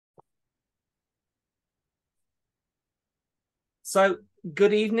So,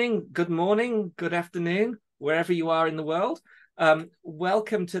 good evening, good morning, good afternoon, wherever you are in the world.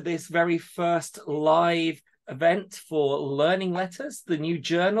 Welcome to this very first live event for Learning Letters, the new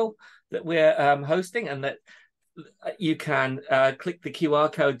journal that we're hosting, and that you can click the QR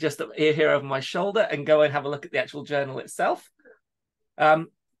code just up here over my shoulder and go and have a look at the actual journal itself. And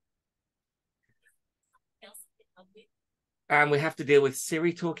we have to deal with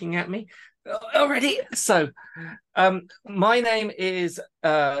Siri talking at me already. So my name is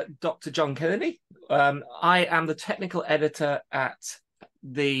Dr. John Kennedy. I am the technical editor at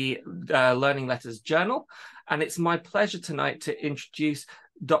the Learning Letters Journal, and it's my pleasure tonight to introduce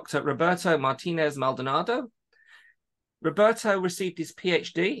Dr. Roberto Martinez-Maldonado. Roberto received his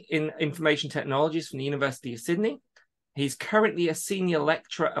PhD in Information Technologies from the University of Sydney. He's currently a senior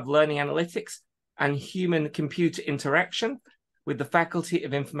lecturer of learning analytics and human-computer interaction with the Faculty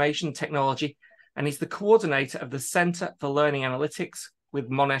of Information Technology, and he's the coordinator of the Center for Learning Analytics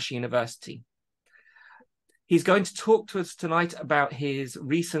with Monash University. He's going to talk to us tonight about his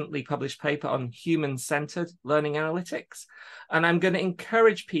recently published paper on human-centered learning analytics, and I'm going to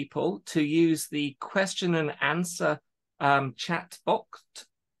encourage people to use the question and answer chat box,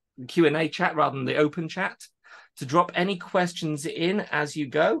 the Q&A chat rather than the open chat, to drop any questions in as you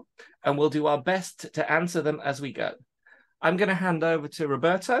go, and we'll do our best to answer them as we go. I'm going to hand over to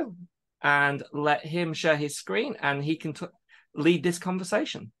Roberto and let him share his screen, and he can lead this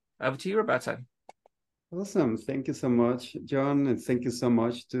conversation. Over to you, Roberto. Awesome. Thank you so much, John, and thank you so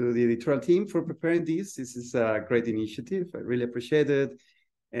much to the editorial team for preparing this. This is a great initiative. I really appreciate it.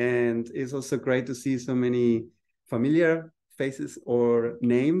 And it's also great to see so many familiar faces or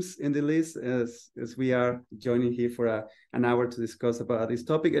names in the list as we are joining here for an hour to discuss about this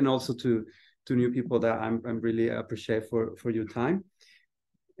topic, and also to new people that I'm really appreciate for your time.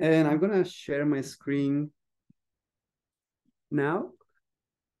 And I'm going to share my screen now.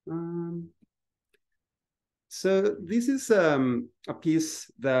 So this is a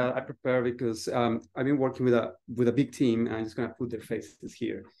piece that I prepared because I've been working with a big team, and I'm just going to put their faces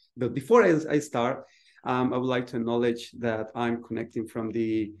here. But before I start, I would like to acknowledge that I'm connecting from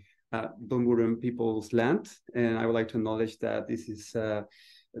the Bunburan people's land, and I would like to acknowledge that this is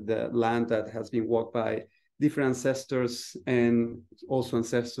the land that has been walked by different ancestors, and also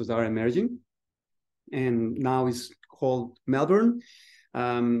ancestors are emerging. And now it's called Melbourne,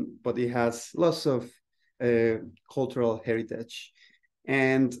 but it has lots of cultural heritage.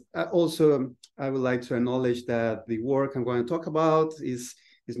 And also, I would like to acknowledge that the work I'm going to talk about is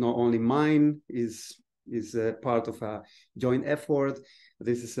not only mine, is part of a joint effort.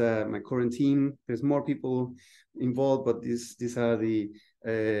 This is my current team. There's more people involved, but these are the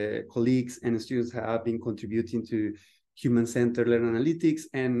colleagues and students that have been contributing to human-centered learning analytics,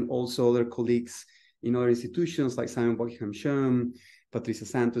 and also other colleagues in other institutions like Simon Buckingham, Patricia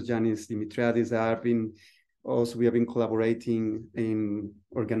Santos, Janice Dimitriadis. We have been collaborating in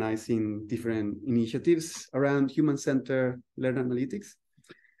organizing different initiatives around human-centered learning analytics.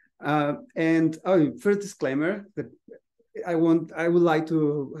 First disclaimer that I would like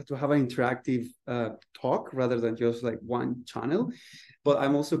to have an interactive talk rather than just like one channel, but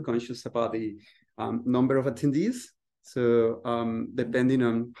I'm also conscious about the number of attendees. So depending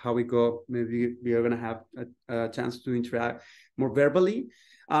on how we go, maybe we are going to have a chance to interact more verbally.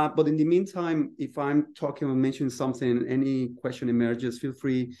 But in the meantime, if I'm talking or mentioning something, any question emerges, feel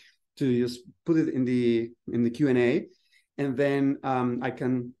free to just put it in the Q&A, and then I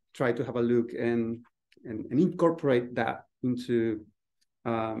can try to have a look and incorporate that into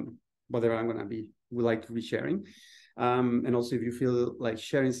whatever would like to be sharing. And also, if you feel like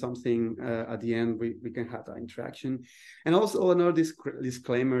sharing something at the end, we can have that interaction. And also another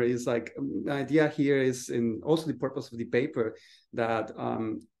disclaimer is like the idea here is, and also the purpose of the paper that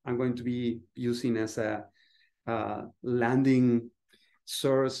I'm going to be using as a landing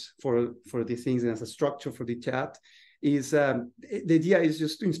source for the things and as a structure for the chat, is the idea is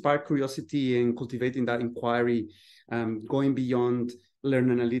just to inspire curiosity and cultivating that inquiry, going beyond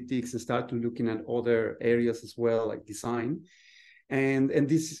learn analytics and start to looking at other areas as well, like design. And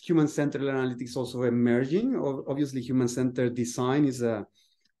this human-centered analytics also emerging. Obviously, human-centered design is a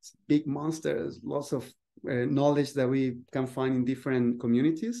big monster. There's lots of knowledge that we can find in different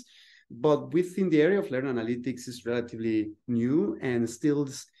communities. But within the area of learn analytics is relatively new and still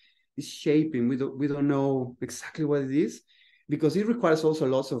is shaping. We don't know exactly what it is, because it requires also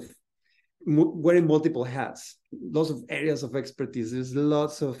lots of wearing multiple hats, lots of areas of expertise. There's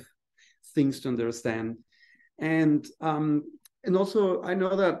lots of things to understand. And also, I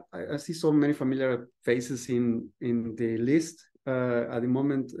know that I see so many familiar faces in the list at the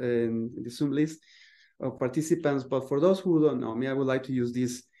moment, in the Zoom list. of participants, but for those who don't know me, I would like to use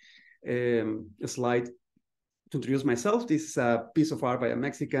this slide to introduce myself. This is a piece of art by a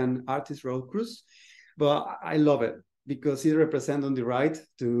Mexican artist, Raul Cruz, but I love it because it represents on the right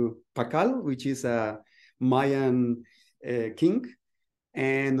to Pacal, which is a Mayan king.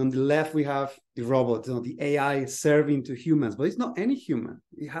 And on the left, we have the robot, the AI serving to humans, but it's not any human.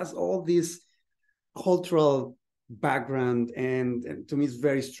 It has all this cultural background, and to me, it's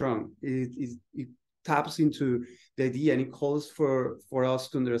very strong. It taps into the idea, and it calls for us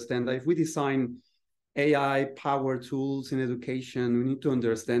to understand that if we design AI power tools in education, we need to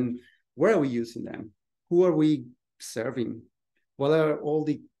understand where are we using them, who are we serving, what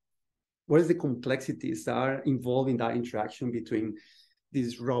is the complexities that are involved in that interaction between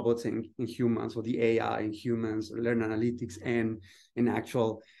these robots and humans, or the AI and humans, or learn analytics and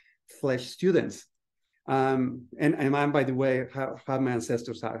actual flesh students. And I'm, by the way, how my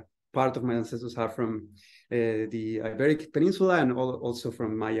ancestors are. Part of my ancestors are from the Iberic Peninsula and also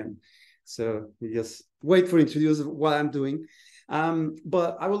from Mayan. So you just wait for introduce what I'm doing.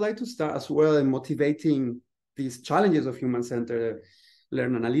 But I would like to start as well in motivating these challenges of human-centered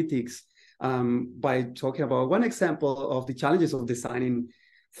learn analytics by talking about one example of the challenges of designing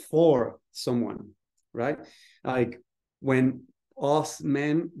for someone, right? Like when us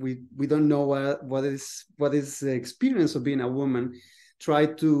men, we don't know what is the experience of being a woman, try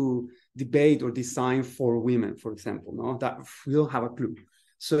to debate or design for women, for example, no? That we don't have a clue.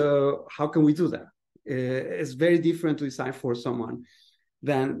 So how can we do that? It's very different to design for someone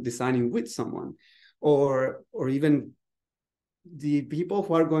than designing with someone, or even the people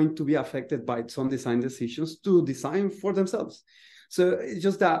who are going to be affected by some design decisions to design for themselves. So it's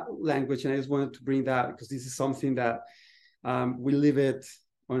just that language, and I just wanted to bring that because this is something that we live it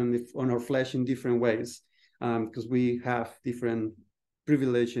on our flesh in different ways, because we have different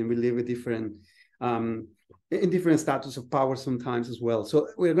privilege and we live with different in different status of power sometimes as well. So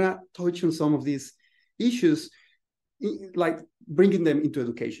we're going to touch on some of these issues, like bringing them into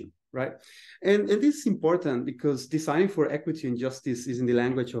education. Right. And this is important because designing for equity and justice is in the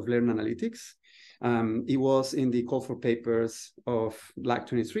language of learn analytics. It was in the call for papers of LAC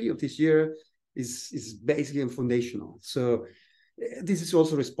 23 of this year, is basically foundational. So this is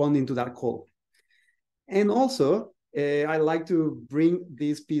also responding to that call. And also, I like to bring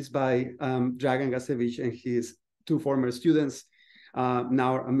this piece by Dragan Gasevich and his two former students,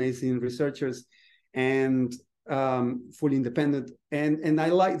 now amazing researchers, and fully independent. And I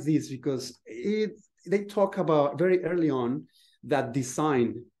like this because they talk about very early on that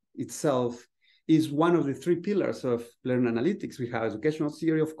design itself is one of the three pillars of learn analytics. We have educational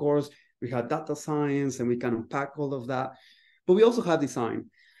theory, of course, we have data science, and we can unpack all of that, but we also have design.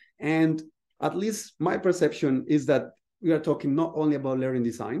 And at least my perception is that we are talking not only about learning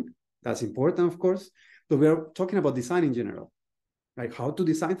design, that's important, of course, but we are talking about design in general. Like how to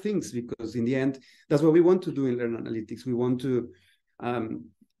design things, because in the end, that's what we want to do in learn analytics. We want to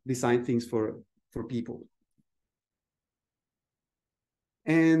design things for people.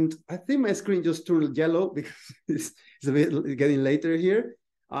 And I think my screen just turned yellow because it's a bit getting later here.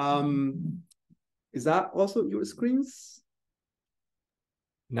 Is that also your screens?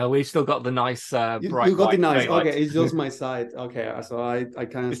 No, we've still got the nice bright. You got the nice. daylight. Okay, it's just my side. Okay, so I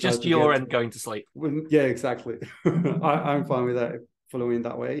kind of. It's just your end going to sleep. Yeah, exactly. I'm fine with that, following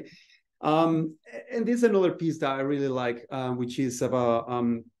that way. And this is another piece that I really like, which is about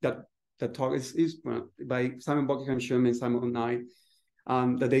that talk is by Simon Buckingham-Schum and Simon Knight,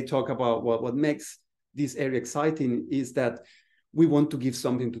 that they talk about what makes this area exciting is that we want to give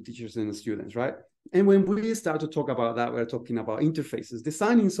something to teachers and students, right? And when we start to talk about that, we're talking about interfaces,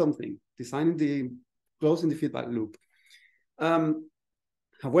 designing something, closing the feedback loop.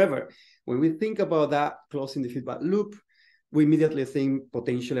 However, when we think about that, closing the feedback loop, we immediately think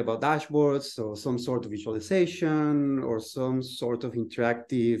potentially about dashboards or some sort of visualization or some sort of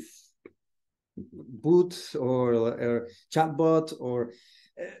interactive boot or chatbot.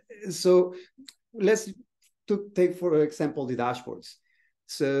 So let's take, for example, the dashboards.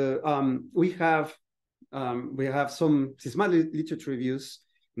 So we have some systematic literature reviews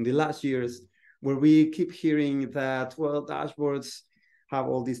in the last years where we keep hearing that, well, dashboards have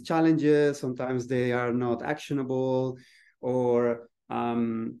all these challenges. Sometimes they are not actionable, or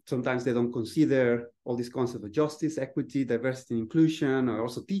sometimes they don't consider all these concepts of justice, equity, diversity, and inclusion, or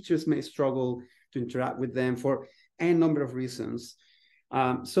also teachers may struggle to interact with them for a number of reasons.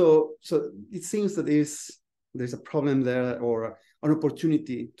 So it seems that there's a problem there, or an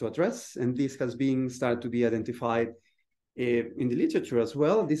opportunity to address, and this has been started to be identified in the literature as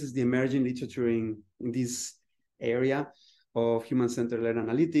well. This is the emerging literature in this area of human-centered learning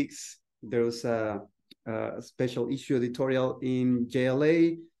analytics. There's a special issue editorial in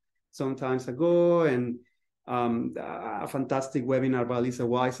JLA some times ago, and a fantastic webinar by Lisa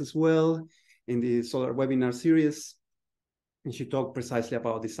Wise as well in the Solar webinar series. And she talked precisely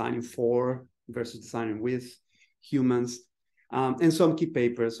about designing for versus designing with humans, and some key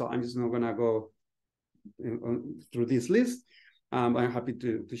papers. So I'm just not going to go through this list. I'm happy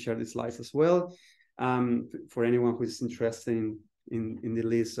to share the slides as well for anyone who is interested in the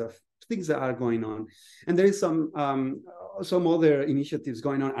list of things that are going on. And there is some other initiatives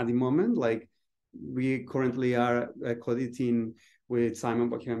going on at the moment, like we currently are co-editing with Simon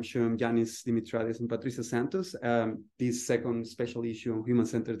Buckingham-Shum, Yanis Dimitriadis, and Patricia Santos, this second special issue on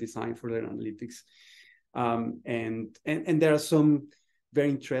human-centered design for learning analytics. And there are some very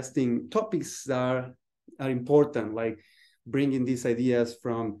interesting topics that are important, like bringing these ideas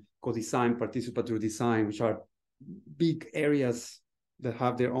from co-design, participatory design, which are big areas that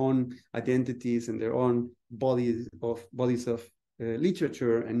have their own identities and their own bodies of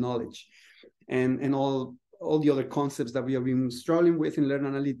literature and knowledge, and all the other concepts that we have been struggling with in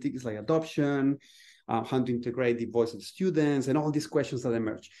learning analytics, like adoption, how to integrate the voice of students, and all these questions that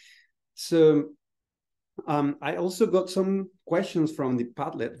emerge. So I also got some questions from the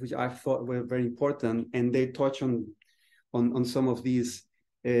Padlet, which I thought were very important, and they touch on some of these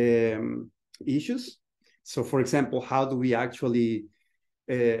issues. So, for example, how do we actually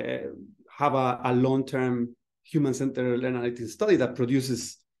have a long-term human-centered learning analytics study that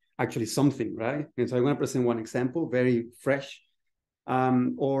produces actually something, right? And so I'm going to present one example, very fresh.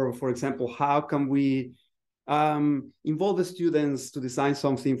 Or, for example, how can we involve the students to design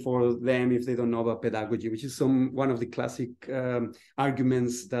something for them if they don't know about pedagogy, which is one of the classic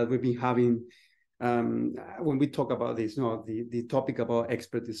arguments that we've been having when we talk about this, the topic about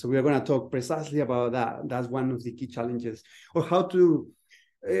expertise. So we're going to talk precisely about that. That's one of the key challenges. Or how to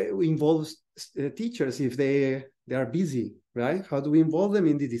involve teachers if they are busy, right? How do we involve them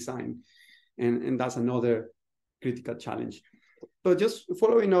in the design? And that's another critical challenge. But just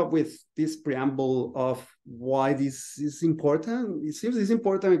following up with this preamble of why this is important, it seems it's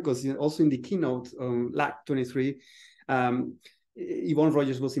important because also in the keynote on LAC 23, Yvonne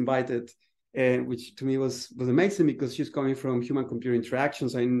Rogers was invited, which to me was amazing because she's coming from human-computer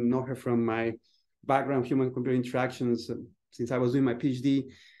interactions. I know her from my background, human-computer interactions, since I was doing my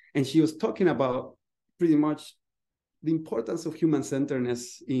PhD. And she was talking about pretty much the importance of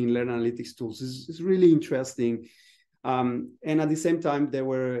human-centeredness in learning analytics tools. It's really interesting. And at the same time, there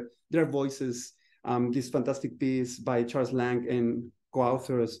are voices, this fantastic piece by Charles Lang and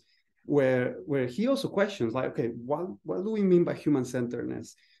co-authors, where he also questions, like, okay, what do we mean by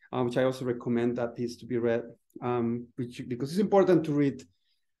human-centeredness? Which I also recommend that piece to be read, because it's important to read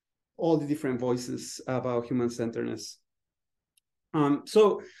all the different voices about human-centeredness.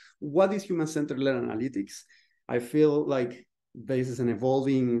 So what is human-centered learning analytics? I feel like this is an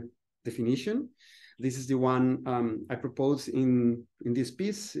evolving definition. This is the one I proposed in this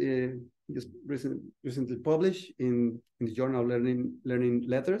piece, just recently published in the Journal of Learning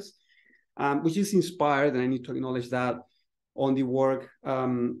Letters, which is inspired, and I need to acknowledge that, on the work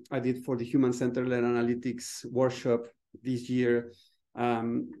I did for the Human-Centered Learning Analytics workshop this year,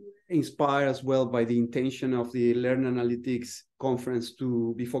 inspired as well by the intention of the Learning Analytics conference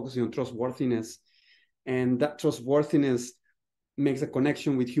to be focusing on trustworthiness. And that trustworthiness makes a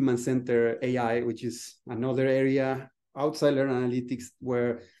connection with human-centered AI, which is another area outside learning analytics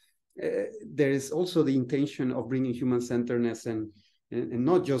where there is also the intention of bringing human-centeredness and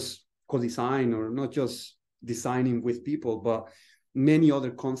not just co-design or not just designing with people, but many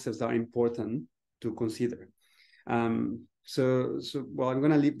other concepts that are important to consider. So well, I'm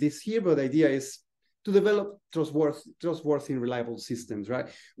going to leave this here, but the idea is to develop trustworthy and reliable systems, right?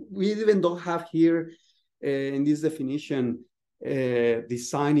 We even don't have here in this definition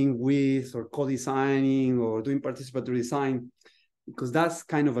designing with or co-designing or doing participatory design, because that's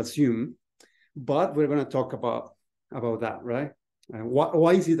kind of assumed, but we're going to talk about that, right?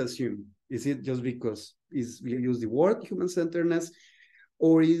 Why is it assumed? Is it just because we use the word human-centeredness,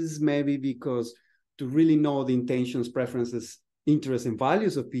 or is maybe because to really know the intentions, preferences, interests, and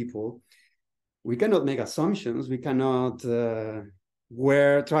values of people, we cannot make assumptions. We cannot try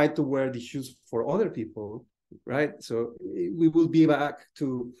to wear the shoes for other people, right? So we will be back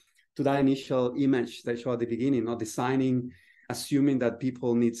to that initial image that I showed at the beginning, not designing, assuming that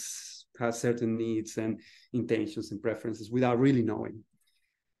people have certain needs and intentions and preferences without really knowing.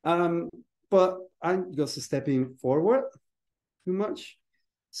 But I'm just stepping forward too much.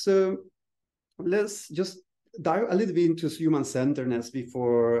 So let's just dive a little bit into human-centeredness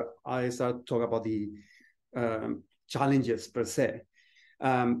before I start talking about the challenges per se.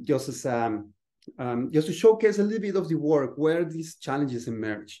 Just as just to showcase a little bit of the work where these challenges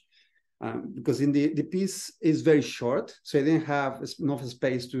emerge. Because in the piece is very short, so I didn't have enough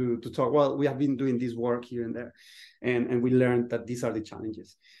space to talk. Well, we have been doing this work here and there, and we learned that these are the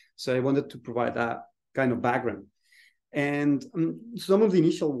challenges. So I wanted to provide that kind of background. And some of the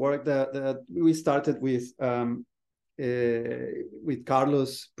initial work that we started with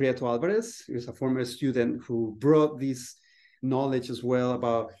Carlos Prieto Alvarez, who's a former student who brought this knowledge as well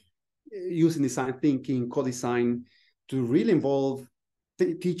about using design thinking, co-design to really involve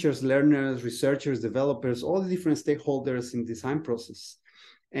teachers, learners, researchers, developers, all the different stakeholders in the design process.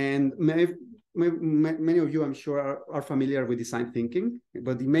 And many of you, I'm sure, are familiar with design thinking,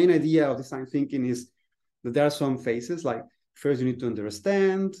 but the main idea of design thinking is that there are some phases, like first you need to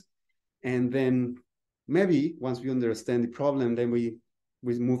understand, and then maybe once we understand the problem, then we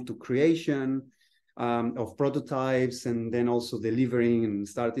move to creation of prototypes, and then also delivering and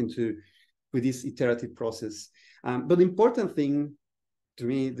starting with this iterative process. But the important thing to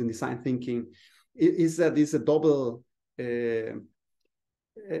me, the design thinking, is that it's a double, there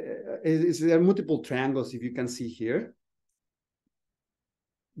are multiple triangles, if you can see here.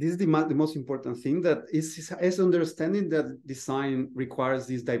 This is the most important thing, that is understanding that design requires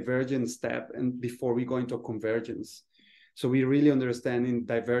this divergent step and before we go into convergence. So we really understand in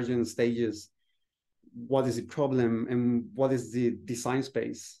divergent stages what is the problem and what is the design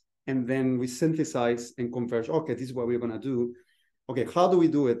space. And then we synthesize and converge. Okay, this is what we're going to do. Okay, how do we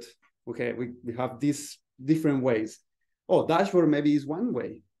do it? Okay, we have these different ways. Oh, dashboard maybe is one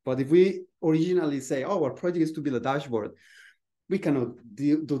way. But if we originally say, oh, our project is to build a dashboard, we cannot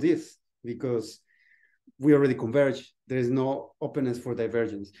do this because we already converge. There is no openness for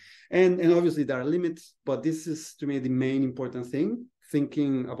divergence. And obviously there are limits, but this is, to me, the main important thing,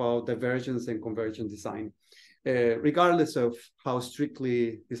 thinking about divergence and convergent design. Regardless of how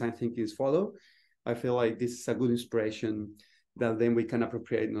strictly design thinking is followed, I feel like this is a good inspiration that then we can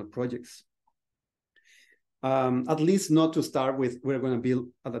appropriate in our projects. At least not to start with, we're going to build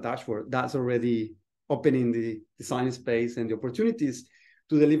a dashboard. That's already opening the design space and the opportunities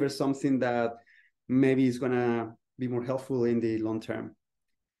to deliver something that maybe is going to be more helpful in the long term.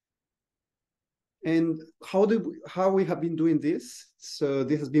 And how we have been doing this? So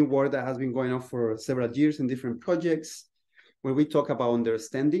this has been work that has been going on for several years in different projects. When we talk about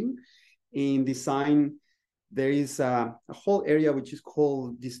understanding in design, there is a whole area which is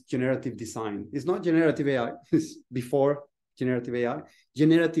called this generative design. It's not generative AI, it's before generative AI,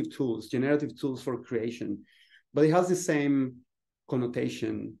 generative tools for creation. But it has the same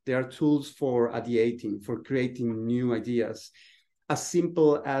connotation. There are tools for ideating, for creating new ideas, as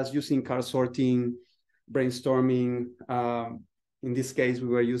simple as using card sorting, brainstorming. In this case, we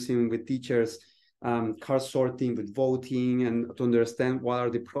were using with teachers, card sorting with voting and to understand what are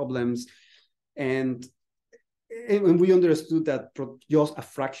the problems. And we understood that just a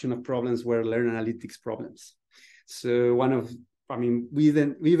fraction of problems were learn analytics problems. So we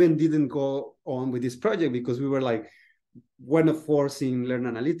even didn't go on with this project because we were like, we're not forcing learn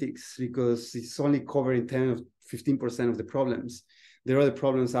analytics because it's only covering 10 or 15% of the problems. The other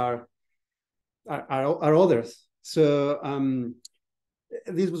problems are others. So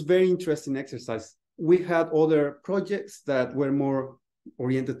this was very interesting exercise. We had other projects that were more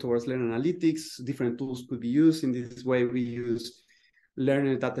oriented towards learn analytics. Different tools could be used. In this way, we use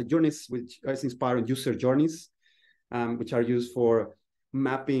learner data journeys, which is inspired on user journeys, which are used for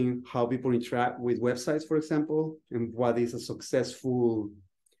mapping how people interact with websites, for example, and what is a successful,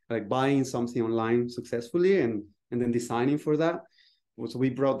 like buying something online successfully and then designing for that. So we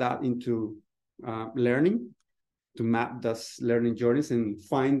brought that into learning to map those learning journeys and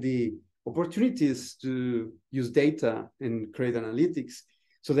find the opportunities to use data and create analytics.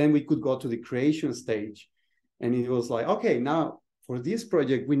 So then we could go to the creation stage. And it was like, okay, now for this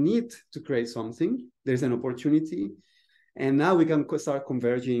project, we need to create something. There's an opportunity. And now we can start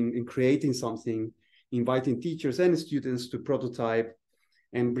converging and creating something, inviting teachers and students to prototype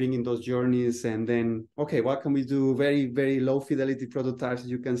and bringing those journeys. And then, okay, what can we do? Very, very low fidelity prototypes, as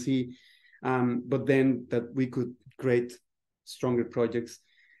you can see. But then that we could create stronger projects.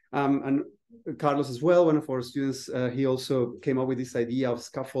 And Carlos as well, one of our students, he also came up with this idea of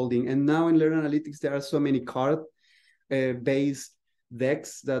scaffolding. And now in Learn Analytics, there are so many card-based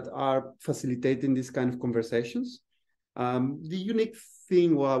decks that are facilitating this kind of conversations. The unique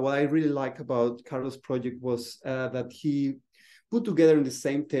thing, what I really like about Carlos' project was that he put together in the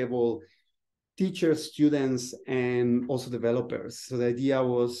same table teachers, students, and also developers. So the idea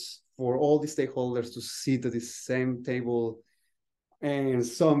was for all the stakeholders to sit at the same table, and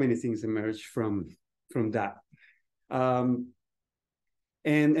so many things emerged from that.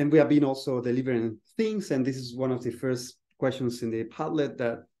 And we have been also delivering things. And this is one of the first questions in the Padlet,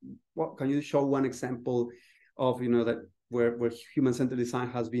 that what can you show one example of, that where human-centered design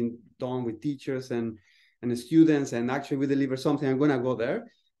has been done with teachers and the students, and actually we deliver something. I'm going to go there.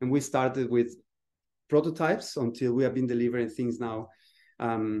 And we started with prototypes until we have been delivering things now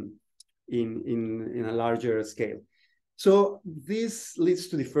in a larger scale. So this leads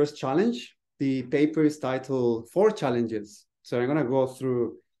to the first challenge. The paper is titled 4 Challenges. So I'm going to go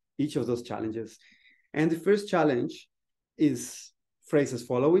through each of those challenges. And the first challenge is phrased as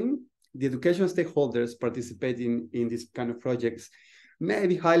following: the educational stakeholders participating in these kind of projects may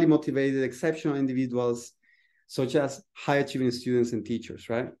be highly motivated, exceptional individuals, such as high-achieving students and teachers,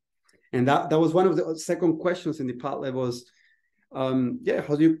 right? And that was one of the second questions in the Padlet was,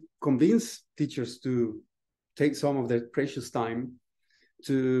 how do you convince teachers to take some of their precious time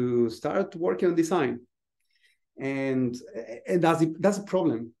to start working on design? And that's a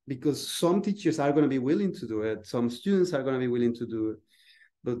problem, because some teachers are going to be willing to do it, some students are going to be willing to do it,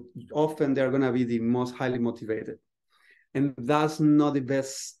 but often they're going to be the most highly motivated. And that's not the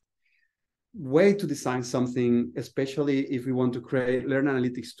best way to design something, especially if we want to create learn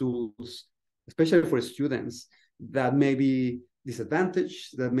analytics tools, especially for students that may be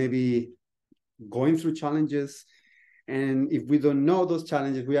disadvantaged, that may be going through challenges. And if we don't know those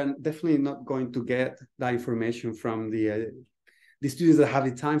challenges, we are definitely not going to get that information from the students that have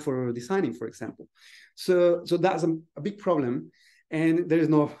the time for designing, for example. So that's a big problem. And there is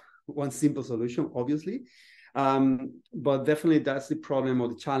no one simple solution, obviously. But definitely that's the problem or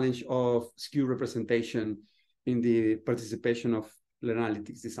the challenge of skewed representation in the participation of learn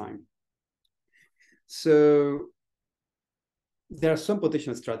analytics design. So there are some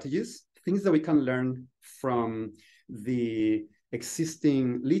potential strategies, things that we can learn from the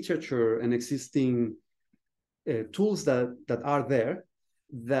existing literature and existing tools that are there,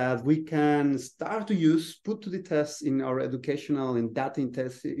 that we can start to use, put to the test in our educational and data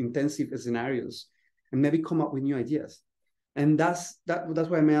intensive scenarios, and maybe come up with new ideas. And that's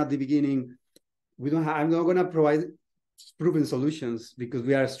why I meant at the beginning, I'm not going to provide proven solutions, because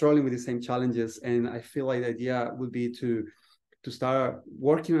we are struggling with the same challenges. And I feel like the idea would be to start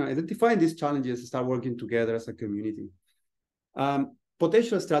working on identifying these challenges and start working together as a community.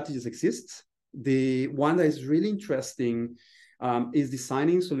 Potential strategies exist. The one that is really interesting is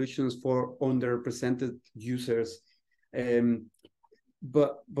designing solutions for underrepresented users,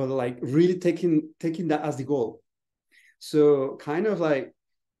 but like really taking that as the goal. So kind of like,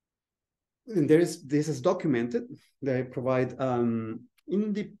 and this is documented. They provide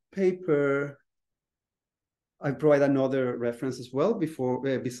in the paper. I provide another reference as well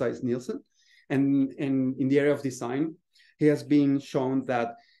besides Nielsen, and in the area of design, it has been shown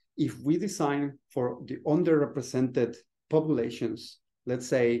that if we design for the underrepresented populations, let's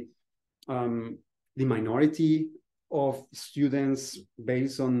say the minority of students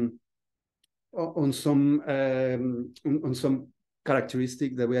based on some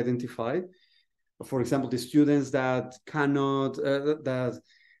characteristic that we identify, for example, the students that cannot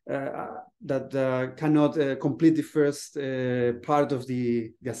cannot complete the first part of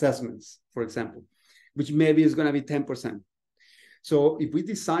the assessments, for example, which maybe is going to be 10%. So if we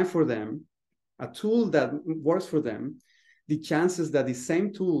design for them a tool that works for them, the chances that the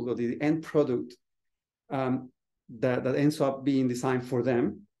same tool or the end product that ends up being designed for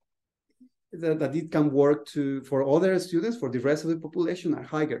them, that it can work for other students, for the rest of the population, are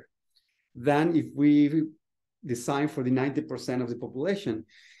higher than if we design for the 90% of the population.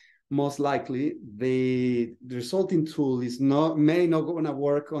 Most likely, the resulting tool may not going to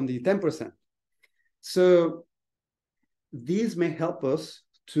work on the 10%. So these may help us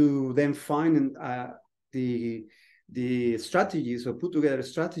to then find the strategies, or put together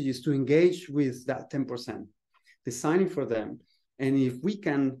strategies to engage with that 10%, designing for them. And if we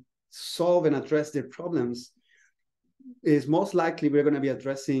can solve and address their problems, is most likely we're going to be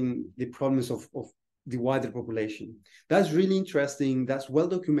addressing the problems of the wider population. That's really interesting. That's well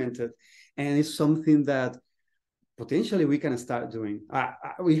documented. And it's something that potentially we can start doing.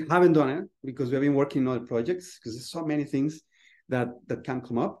 We haven't done it because we have been working on other projects, because there's so many things that can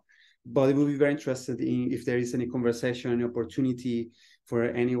come up. But it will be very interested in if there is any conversation, any opportunity for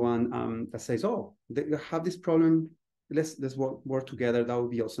anyone that says, oh, they have this problem, let's work together. That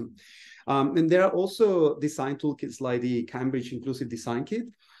would be awesome. And there are also design toolkits like the Cambridge Inclusive Design Kit.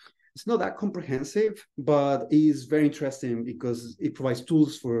 It's not that comprehensive, but is very interesting because it provides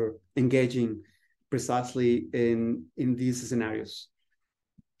tools for engaging precisely in these scenarios.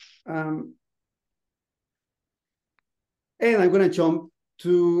 And I'm going to jump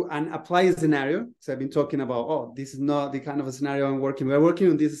to an applied scenario. So I've been talking about, oh, this is not the kind of a scenario I'm working. We're working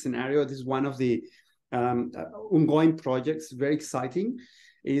on this scenario. This is one of the ongoing projects, very exciting,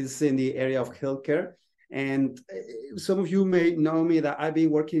 is in the area of healthcare. And some of you may know me that I've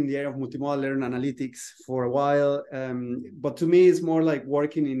been working in the area of multimodal learning analytics for a while. But to me, it's more like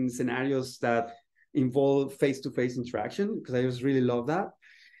working in scenarios that involve face-to-face interaction, because I just really love that.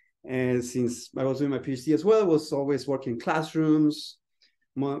 And since I was doing my PhD as well, I was always working in classrooms,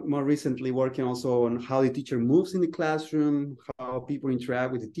 more recently working also on how the teacher moves in the classroom, how people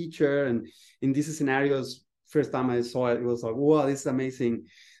interact with the teacher. And in these scenarios, first time I saw it, it was like, wow, this is amazing.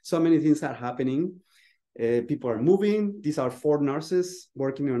 So many things are happening. People are moving. These are 4 nurses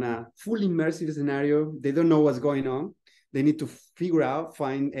working on a fully immersive scenario. They don't know what's going on. They need to figure out,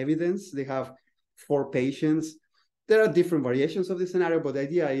 find evidence. They have 4 patients. There are different variations of the scenario, but the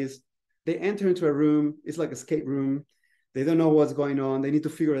idea is they enter into a room. It's like an escape room. They don't know what's going on. They need to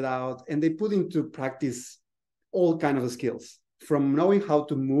figure it out. And they put into practice all kinds of skills, from knowing how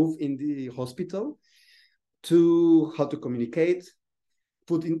to move in the hospital to how to communicate,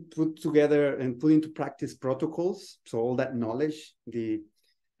 put together and put into practice protocols. So all that knowledge,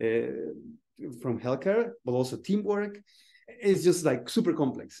 from healthcare, but also teamwork. It's just like super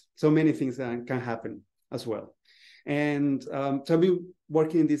complex. So many things can happen as well. And so I've been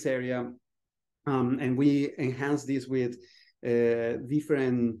working in this area, and we enhance this with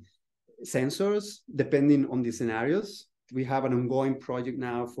different sensors depending on the scenarios. We have an ongoing project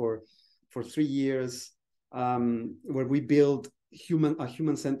now for 3 years, where we build a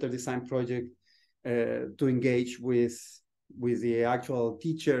human-centered design project to engage with the actual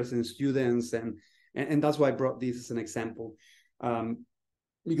teachers and students, and that's why I brought this as an example,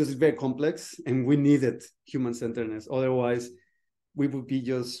 because it's very complex and we needed human-centeredness. Otherwise, we would be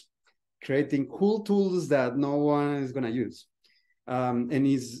just creating cool tools that no one is going to use, and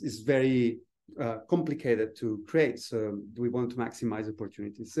is very complicated to create. So we want to maximize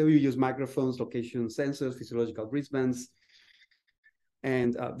opportunities. So we use microphones, location sensors, physiological wristbands,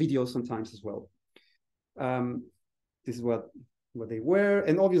 and videos sometimes as well. This is what they wear.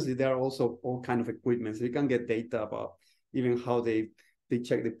 And obviously there are also all kinds of equipment. So you can get data about even how they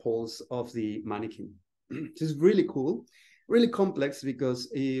check the pulse of the mannequin. This is really cool, really complex,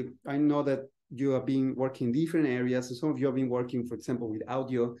 because I know that you have been working in different areas. So some of you have been working, for example, with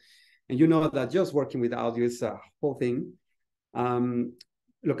audio, and you know that just working with audio is a whole thing.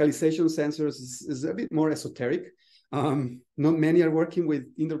 Localization sensors is a bit more esoteric. Not many are working with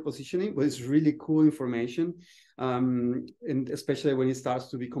indoor positioning, but it's really cool information. And especially when it starts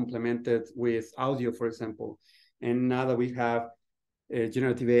to be complemented with audio, for example. And now that we have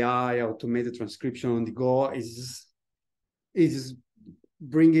generative AI, automated transcription on the go, it's just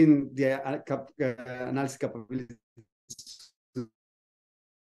bringing the analysis capabilities to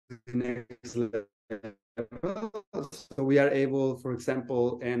the next level. So we are able, for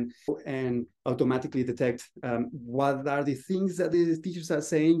example, and automatically detect what are the things that the teachers are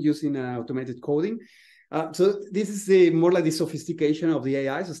saying using automated coding. So this is more like the sophistication of the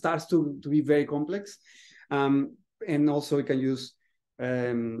AI. So it starts to be very complex. And also we can use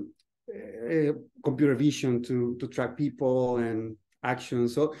computer vision to track people and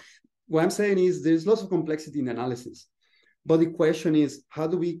actions. So what I'm saying is there's lots of complexity in the analysis. But the question is, how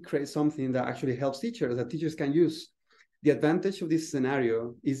do we create something that actually helps teachers, that teachers can use? The advantage of this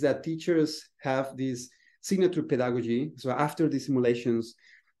scenario is that teachers have this signature pedagogy. So after the simulations,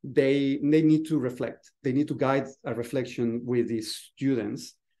 they need to reflect. They need to guide a reflection with the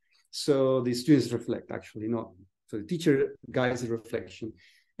students. So the students reflect, actually, not. So the teacher guides the reflection.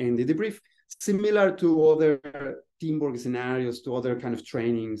 And the debrief, similar to other teamwork scenarios, to other kind of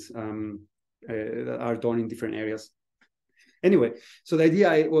trainings that are done in different areas. Anyway, so the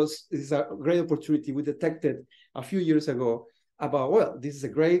idea was, this is a great opportunity. We detected a few years ago about, well, this is a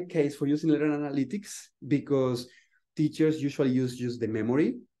great case for using learning analytics, because teachers usually use the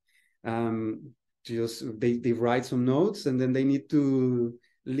memory. They write some notes, and then they need to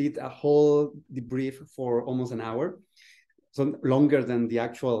lead a whole debrief for almost an hour, so longer than the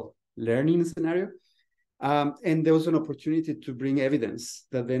actual learning scenario. And there was an opportunity to bring evidence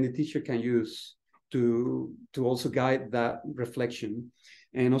that then the teacher can use to also guide that reflection,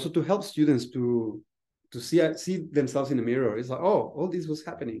 and also to help students to see themselves in the mirror. It's like, oh, all this was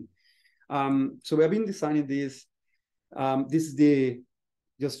happening. So we have been designing this. This is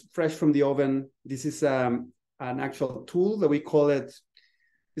just fresh from the oven. This is an actual tool that we call it.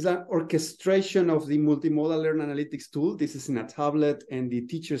 It's an orchestration of the multimodal learning analytics tool. This is in a tablet, and the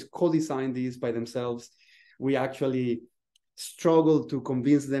teachers co-designed this by themselves. We actually struggled to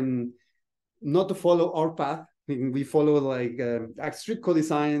convince them not to follow our path, We follow like strict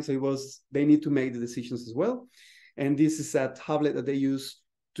co-design, so they need to make the decisions as well. And this is a tablet that they use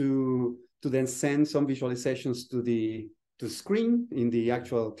to then send some visualizations to the screen in the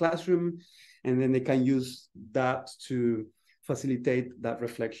actual classroom, and then they can use that to facilitate that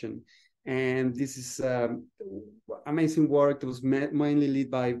reflection. And this is amazing work that was mainly led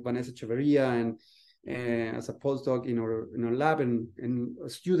by Vanessa Echeverria and as a postdoc in our lab, and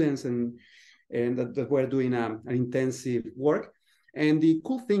students and that were doing an intensive work. And the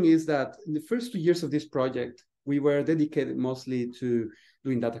cool thing is that in the first 2 years of this project, we were dedicated mostly to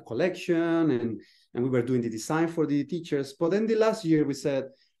doing data collection, and we were doing the design for the teachers. But then the last year we said,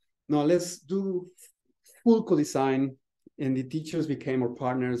 no, let's do full co-design, and the teachers became our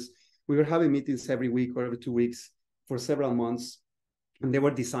partners. We were having meetings every week or every 2 weeks for several months, and there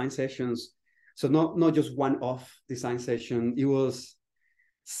were design sessions. So not just one-off design session, it was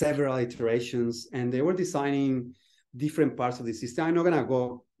several iterations, and they were designing different parts of the system. I'm not gonna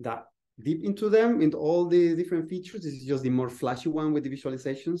go that deep into them, into all the different features. This is just the more flashy one with the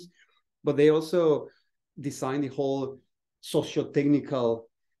visualizations, but they also designed the whole socio-technical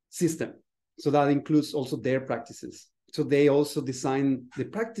system. So that includes also their practices. So they also design the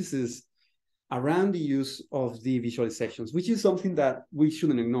practices around the use of the visualizations, which is something that we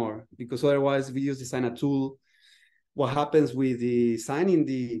shouldn't ignore, because otherwise we just design a tool. What happens with the designing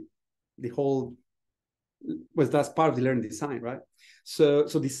the whole, well, that's part of the learning design, right? So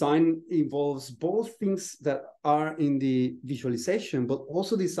design involves both things that are in the visualization, but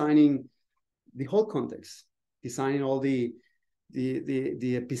also designing the whole context, designing all the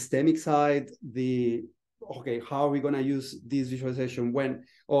epistemic side, okay, how are we going to use this visualization when,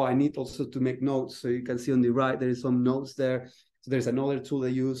 oh, I need also to make notes. So you can see on the right, there is some notes there. So there's another tool they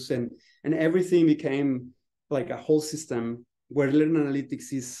use, and everything became like a whole system where Learn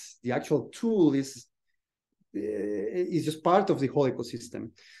Analytics is the actual tool, is just part of the whole ecosystem.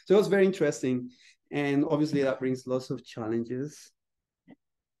 So it was very interesting. And obviously that brings lots of challenges.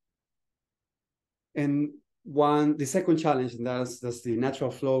 And the second challenge, and that's the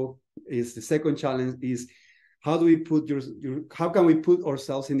natural flow, is the second challenge is how do we put how can we put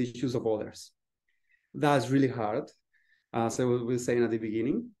ourselves in the shoes of others? That's really hard, as I was saying at the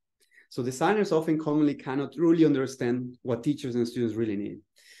beginning. So designers often commonly cannot really understand what teachers and students really need.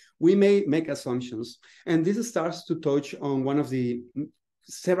 We may make assumptions, and this starts to touch on one of the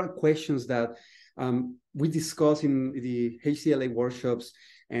several questions that we discussed in the HCLA workshops,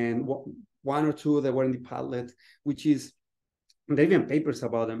 and one or two that were in the Padlet, which is, there are even papers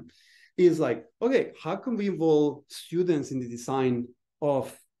about them, is like, okay, how can we involve students in the design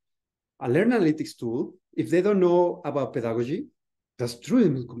of a Learn Analytics tool if they don't know about pedagogy? That's true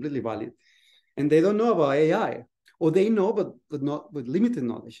and completely valid. And they don't know about AI, or they know, but not with limited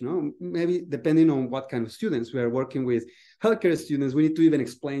knowledge, maybe depending on what kind of students. We are working with healthcare students. We need to even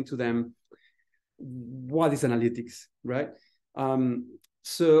explain to them what is analytics, right?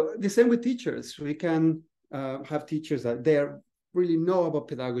 So the same with teachers. We can have teachers that they really know about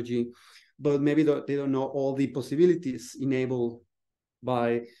pedagogy, but maybe they don't know all the possibilities enabled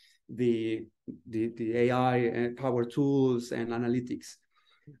by the AI and power tools and analytics.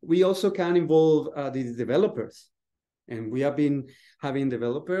 We also can involve the developers. And we have been having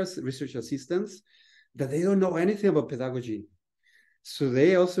developers, research assistants, that they don't know anything about pedagogy. So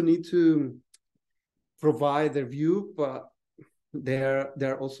they also need to provide their view, but there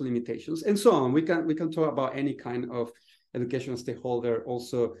are also limitations, and so on. We can talk about any kind of educational stakeholder.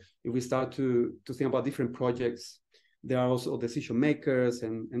 Also, if we start to think about different projects, there are also decision makers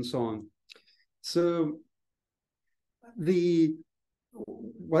and so on. So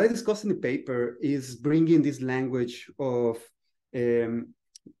what I discussed in the paper is bringing this language of in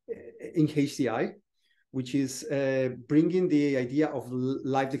HCI, which is bringing the idea of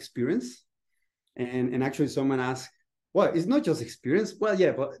lived experience. And actually someone asked, well, it's not just experience. Well,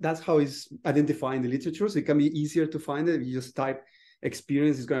 yeah, but that's how it's identified in the literature. So it can be easier to find it. If you just type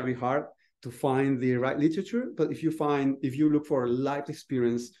experience, it's going to be hard to find the right literature. But if you look for a lived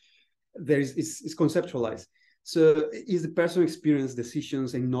experience, it's conceptualized. So is the personal experience,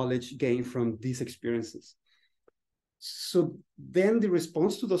 decisions, and knowledge gained from these experiences? So then the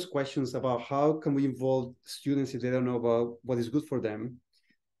response to those questions about how can we involve students if they don't know about what is good for them,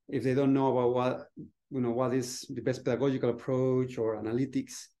 if they don't know about what is the best pedagogical approach or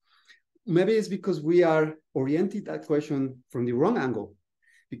analytics, maybe it's because we are oriented that question from the wrong angle,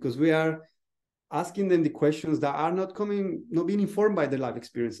 because we are asking them the questions that are not being informed by their life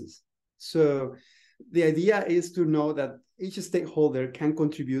experiences. So the idea is to know that each stakeholder can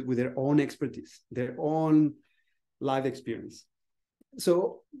contribute with their own expertise, their own life experience.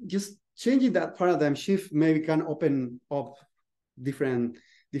 So just changing that paradigm shift maybe can open up different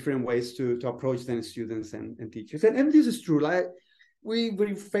ways to approach then students and teachers. And this is true. Like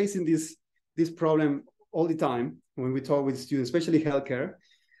we're facing this problem all the time when we talk with students, especially healthcare,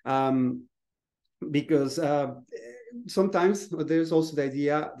 because sometimes there's also the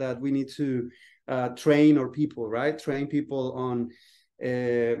idea that we need to train our people, right? Train people on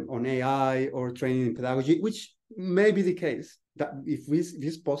AI or training in pedagogy, which may be the case. That if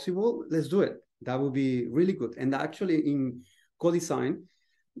it's possible, let's do it. That would be really good. And actually in co-design,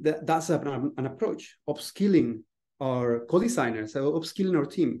 that's an approach, upskilling our co-designers, so upskilling our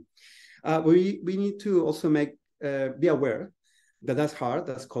team. We need to also be aware that that's hard,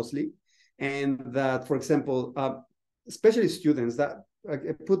 that's costly, and that, for example, especially students, that I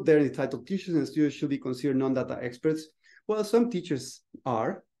put there in the title, teachers and students should be considered non-data experts. Well, some teachers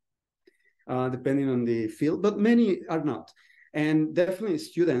are, depending on the field, but many are not. And definitely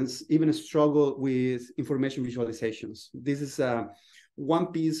students even struggle with information visualizations. This is one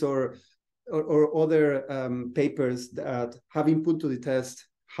piece or other papers that have input to the test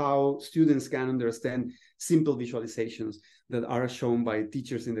how students can understand simple visualizations that are shown by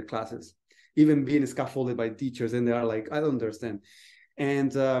teachers in the classes, even being scaffolded by teachers, and they are like, I don't understand.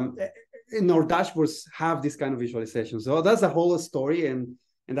 And our dashboards have this kind of visualization. So that's a whole story, and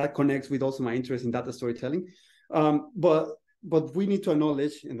that connects with also my interest in data storytelling. But we need to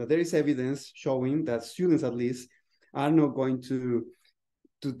acknowledge and that there is evidence showing that students, at least, are not going to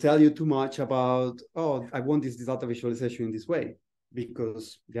tell you too much about, oh, I want this data visualization in this way,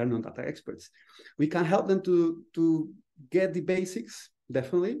 because they are not data experts. We can help them to get the basics,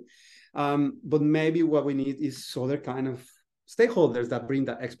 definitely. But maybe what we need is other kind of stakeholders that bring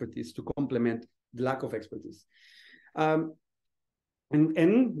that expertise to complement the lack of expertise. And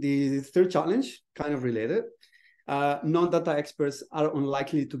the third challenge, kind of related, non-data experts are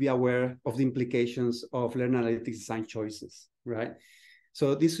unlikely to be aware of the implications of learning analytics design choices, right?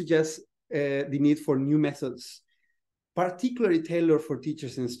 So this suggests the need for new methods, particularly tailored for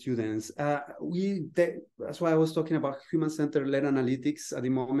teachers and students. That's why I was talking about human-centered learning analytics. At the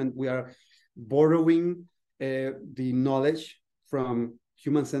moment, we are borrowing the knowledge from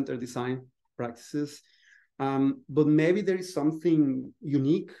human-centered design practices. But maybe there is something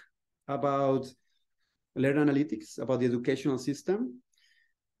unique about learning analytics, about the educational system.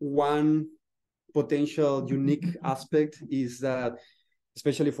 One potential unique aspect is that,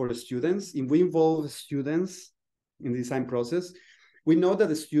 especially for the students, if we involve students in the design process, we know that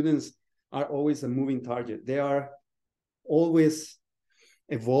the students are always a moving target. They are always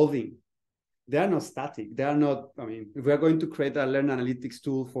evolving. They are not static. They are not, I mean, if we are going to create a learning analytics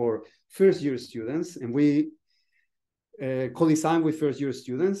tool for first-year students and we co-design with first-year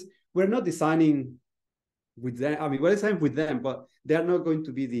students, we're not designing with them. I mean, we're designing with them, but they are not going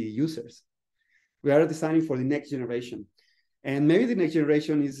to be the users. We are designing for the next generation. And maybe the next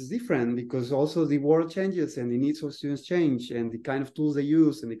generation is different because also the world changes and the needs of students change and the kind of tools they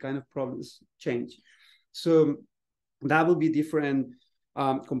use and the kind of problems change. So that would be different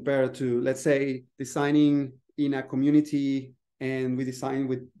compared to, let's say, designing in a community and we design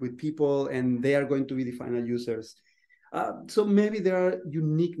with people and they are going to be the final users. So maybe there are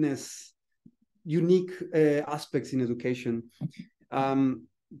unique aspects in education.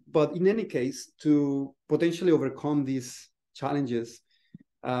 But in any case, to potentially overcome these challenges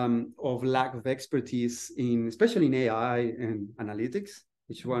of lack of expertise in, especially in AI and analytics,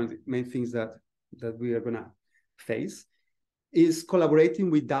 which is one of the main things that we are gonna face, is collaborating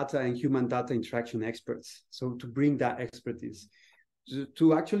with data and human data interaction experts. So to bring that expertise,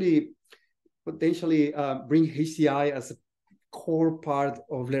 to actually potentially bring HCI as a core part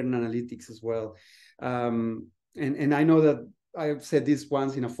of learning analytics as well. And I know that I've said this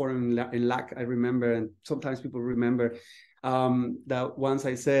once in a forum in LAC, I remember, and sometimes people remember that once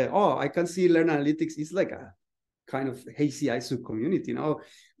I said, oh, I can see learn analytics is like a kind of HCI sub-community. You know,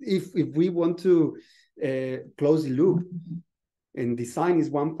 if we want to close the loop, and design is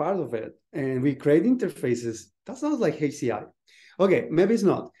one part of it, and we create interfaces, that sounds like HCI. Okay, maybe it's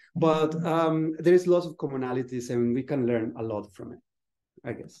not, but there is lots of commonalities and we can learn a lot from it,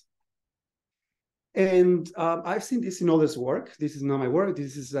 I guess. And I've seen this in others' work. This is not my work.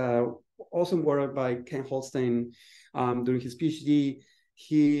 This is awesome work by Ken Holstein during his PhD.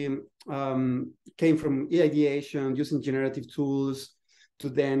 He came from ideation using generative tools to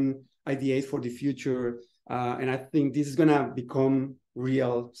then ideate for the future. And I think this is going to become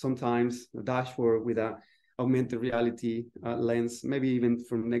real sometimes, a dashboard with a augmented reality lens, maybe even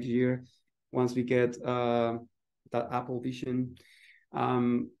from next year, once we get that Apple Vision.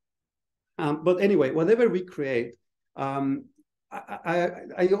 But anyway, whatever we create,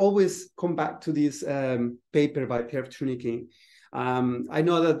 I always come back to this paper by Per Truniking. I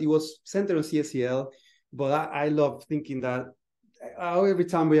know that it was centered on CSEL, but I love thinking that every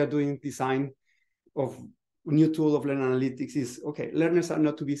time we are doing design of new tool of learning analytics is, okay, learners are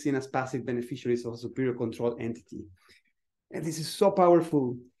not to be seen as passive beneficiaries of a superior control entity. And this is so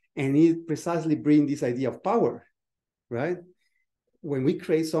powerful. And it precisely brings this idea of power, right? When we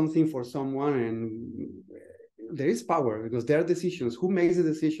create something for someone, and there is power because there are decisions. Who makes the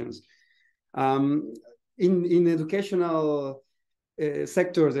decisions? In educational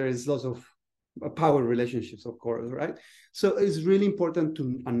sector, there is lots of power relationships, of course, right? So it's really important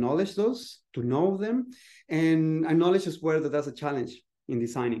to acknowledge those, to know them, and acknowledge as well that that's a challenge in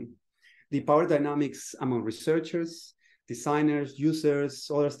designing. The power dynamics among researchers, designers,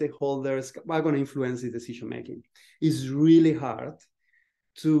 users, other stakeholders are going to influence the decision making. It's really hard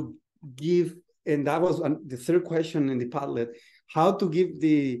to give, and that was the third question in the Padlet, how to give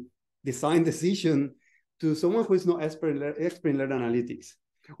the design decision to someone who is not expert in learning analytics,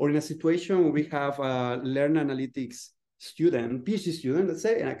 or in a situation where we have a learning analytics student, PhD student, let's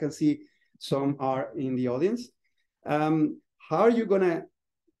say, and I can see some are in the audience. How are you going to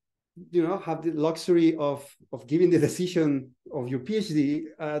have the luxury of giving the decision of your PhD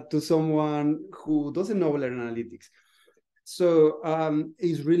to someone who doesn't know learning analytics? So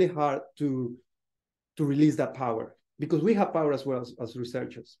it's really hard to release that power, because we have power as well as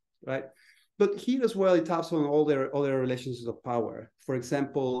researchers, right? But here as well, it taps on all their other relationships of power. For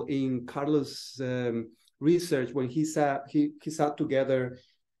example, in Carlos' research, when he sat together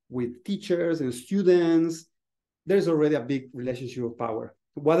with teachers and students, there's already a big relationship of power.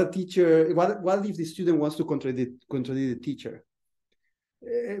 What if the student wants to contradict the teacher?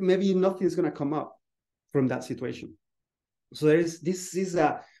 Maybe nothing is going to come up from that situation. So this is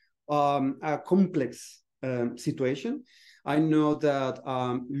a complex situation. I know that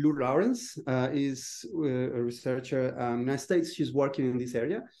Lou Lawrence is a researcher in the United States. She's working in this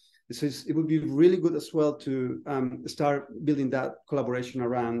area. So it would be really good as well to start building that collaboration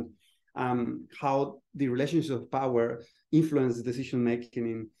around how the relationships of power influence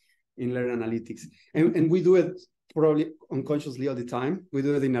decision-making in learning analytics. And we do it probably unconsciously all the time. We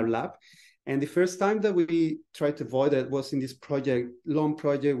do it in our lab. And the first time that we tried to avoid it was in this long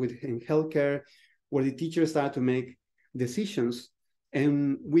project in healthcare, where the teachers started to make decisions.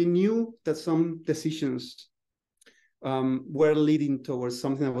 And we knew that some decisions were leading towards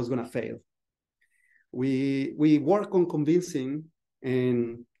something that was going to fail. We work on convincing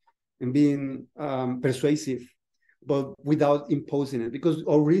and being persuasive, but without imposing it, because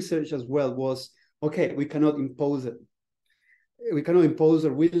our research as well was, okay, we cannot impose it. We cannot impose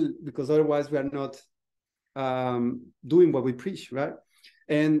our will, because otherwise we are not doing what we preach, right?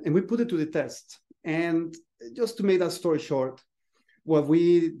 And we put it to the test. And just to make that story short, what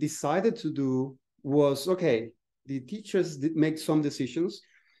we decided to do was, okay, the teachers did make some decisions.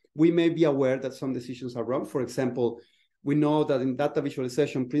 We may be aware that some decisions are wrong. For example, we know that in data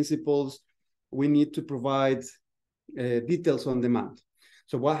visualization principles, we need to provide details on demand.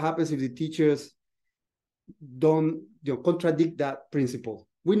 So what happens if the teachers don't contradict that principle?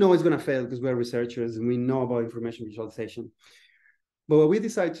 We know it's going to fail because we're researchers and we know about information visualization. But what we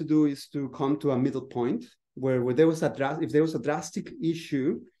decided to do is to come to a middle point where if there was a drastic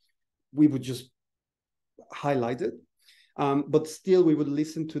issue, we would just highlight it. But still, we would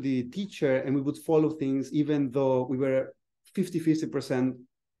listen to the teacher and we would follow things, even though we were 50%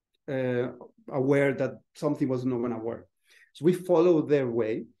 aware that something was not going to work. So we followed their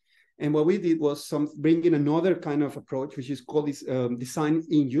way. And what we did was bring in another kind of approach, which is called this design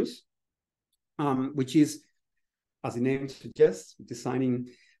in use, which is, as the name suggests, designing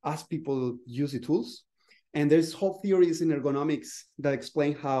as people use the tools. And there's whole theories in ergonomics that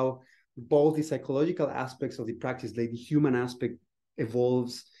explain how both the psychological aspects of the practice, like the human aspect,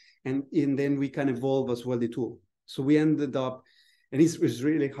 evolves, and then we can evolve as well the tool. So we ended up, and it's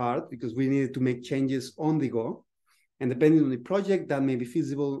really hard because we needed to make changes on the go. And depending on the project, that may be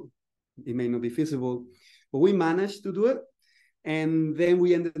feasible, it may not be feasible, but we managed to do it. And then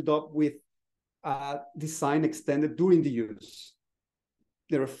we ended up with design extended during the use.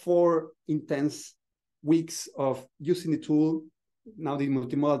 There are 4 intense weeks of using the tool. Now the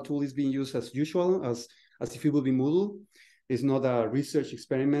multimodal tool is being used as usual, as if it would be Moodle. It's not a research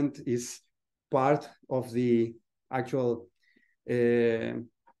experiment, it's part of the actual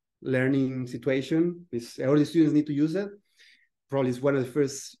learning situation. All the students need to use it. Probably it's one of the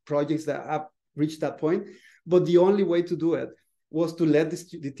first projects that have reached that point. But the only way to do it was to let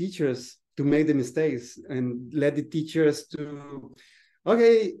the teachers to make the mistakes and let the teachers to,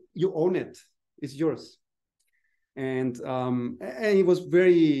 okay, you own it. It's yours. and it was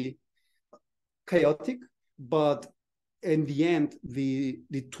very chaotic, but in the end, the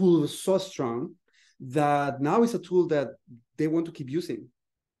tool was so strong that now it's a tool that they want to keep using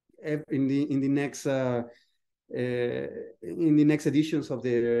in the next editions of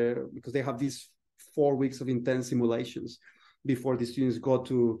because they have these 4 weeks of intense simulations before the students go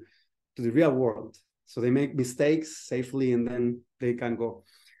to the real world. So they make mistakes safely and then they can go.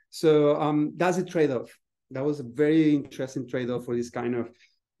 So that's a trade-off. That was a very interesting trade-off for this kind of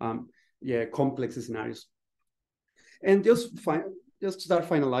complex scenarios. And just start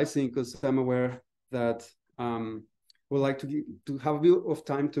finalizing, because I'm aware that we'd like to have a bit of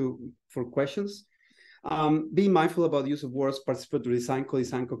time for questions. Being mindful about the use of words, participatory design,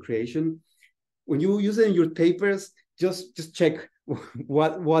 co-design, co-creation. When you use it in your papers, just check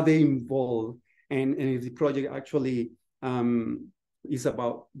what they involve and if the project actually is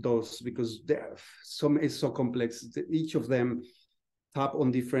about those, because it's so complex. Each of them tap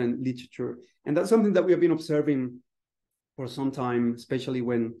on different literature. And that's something that we have been observing for some time, especially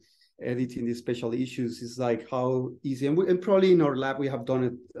when editing these special issues, is like how easy, and probably in our lab we have done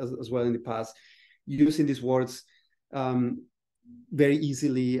it as well in the past, using these words very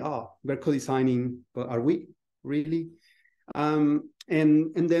easily. We're co-designing, but are we really? And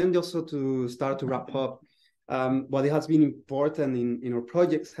then also to start to wrap up, what has been important in our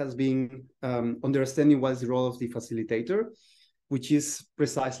projects has been understanding what is the role of the facilitator, which is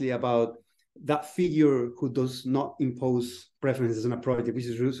precisely about that figure who does not impose preferences on a project, which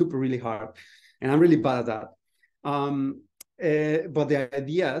is really hard. And I'm really bad at that. But the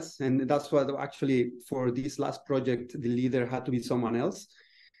ideas, and that's what actually for this last project, the leader had to be someone else,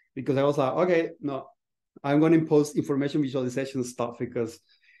 because I was like, okay, no, I'm going to impose information visualization stuff, because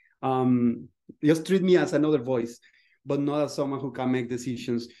just treat me as another voice, but not as someone who can make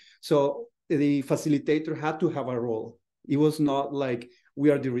decisions. So the facilitator had to have a role. It was not like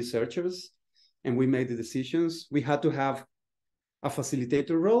we are the researchers and we made the decisions. We had to have a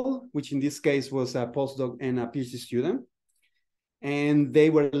facilitator role, which in this case was a postdoc and a PhD student. And they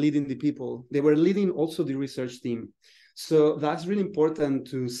were leading the people. They were leading also the research team. So that's really important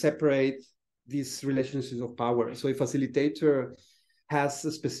to separate these relationships of power. So a facilitator has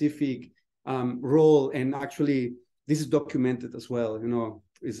a specific role, and actually this is documented as well.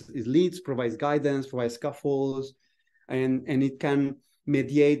 It leads, provides guidance, provides scaffolds, and it can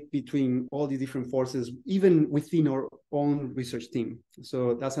mediate between all the different forces, even within our own research team.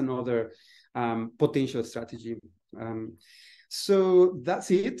 So that's another potential strategy. So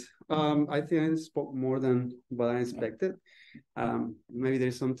that's it. I think I spoke more than what I expected. Maybe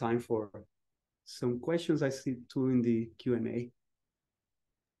there's some time for some questions. I see two in the Q&A.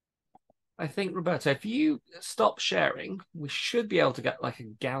 I think, Roberto, if you stop sharing, we should be able to get like a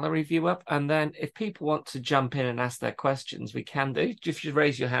gallery view up. And then if people want to jump in and ask their questions, we can do. Just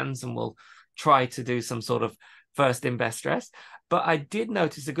raise your hands and we'll try to do some sort of first in best dress. But I did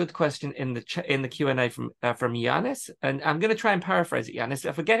notice a good question in the Q&A from Yanis, and I'm going to try and paraphrase it, Yanis.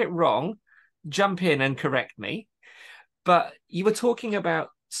 If I get it wrong, jump in and correct me. But you were talking about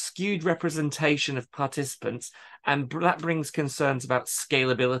skewed representation of participants, and that brings concerns about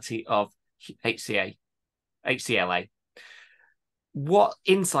scalability of HCLA. What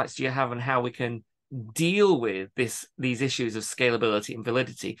insights do you have on how we can deal with these issues of scalability and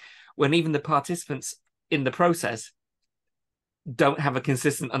validity when even the participants in the process don't have a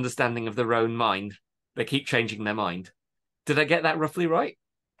consistent understanding of their own mind? They keep changing their mind. Did I get that roughly right?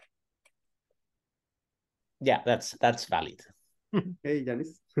 Yeah, that's valid. Hey,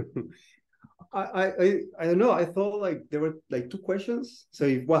 Yanis. I don't know. I thought like there were like two questions.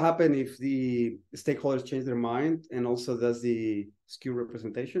 So what happened if the stakeholders change their mind, and also does the skew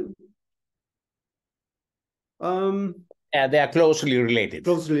representation? Yeah, they are closely related.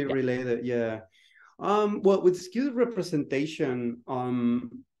 Closely related, yeah. Well, with skewed representation,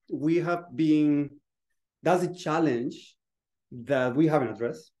 that's a challenge that we haven't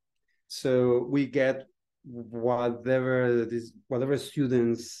addressed. So we get whatever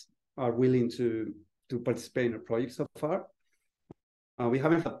students are willing to participate in a project so far. We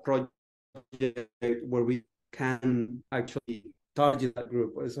haven't had a project where we can actually target that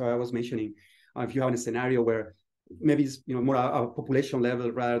group. So I was mentioning, if you have a scenario where maybe it's more a population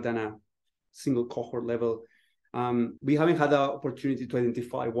level rather than a single cohort level, we haven't had the opportunity to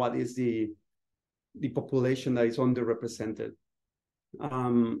identify what is the population that is underrepresented.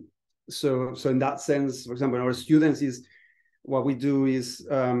 So in that sense, for example, our students what we do is,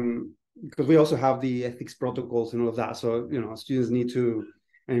 because we also have the ethics protocols and all of that. So, students need to,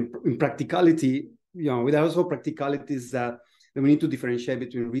 and in practicality, there are also practicalities that we need to differentiate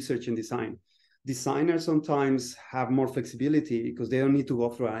between research and design. designers sometimes have more flexibility because they don't need to go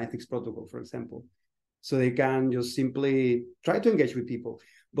through an ethics protocol, for example. So they can just simply try to engage with people.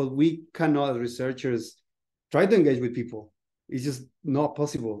 But we cannot, as researchers, try to engage with people. It's just not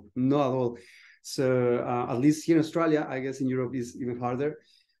possible, not at all. So at least here in Australia, I guess in Europe is even harder.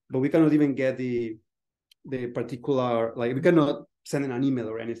 But we cannot even get the particular, like we cannot send an email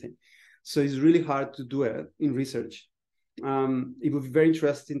or anything. So it's really hard to do it in research. It would be very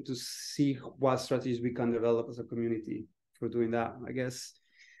interesting to see what strategies we can develop as a community for doing that, I guess.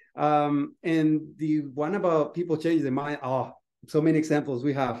 And the one about people changing their mind, so many examples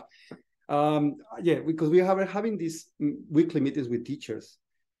we have. Because we are having these weekly meetings with teachers.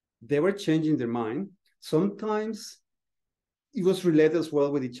 They were changing their mind. Sometimes it was related as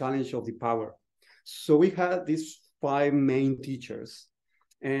well with the challenge of the power. So we had these 5 main teachers,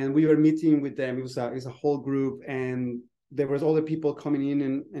 and we were meeting with them. It was a whole group, and there was other people coming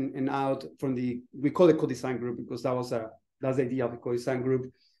in and out from we call it co-design group because that's the idea of the co-design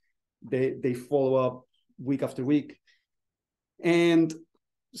group. They follow up week after week. And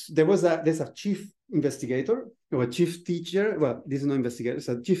there's a chief investigator or a chief teacher. Well, this is not investigator, it's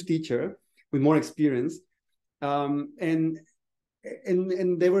a chief teacher with more experience. And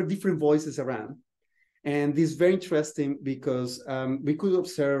there were different voices around. And this is very interesting because we could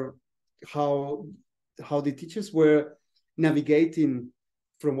observe how the teachers were navigating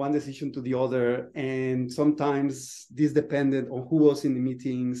from one decision to the other, and sometimes this depended on who was in the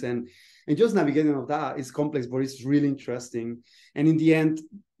meetings, and just navigating of that is complex, but it's really interesting. And in the end,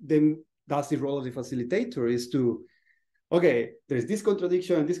 then that's the role of the facilitator, is to, okay, there's this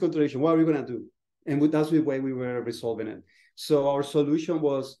contradiction and this contradiction, what are we going to do? And that's the way we were resolving it. So our solution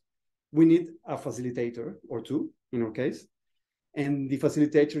was, we need a facilitator or 2 in our case, and the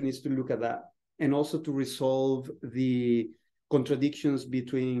facilitator needs to look at that and also to resolve the contradictions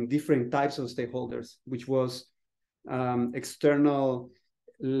between different types of stakeholders, which was external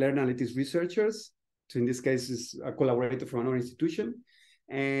learn analytics researchers. So in this case, is a collaborator from another institution,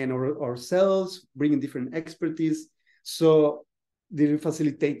 and ourselves bringing different expertise. So the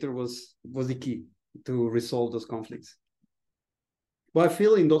facilitator was the key to resolve those conflicts. But I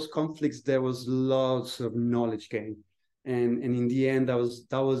feel in those conflicts, there was lots of knowledge gain. And in the end, that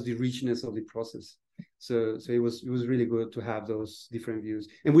was the richness of the process. So it was really good to have those different views.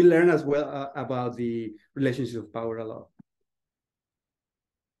 And we learned as well about the relationships of power a lot.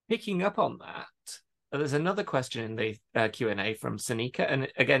 Picking up on that, there's another question in the Q&A from Sanika. And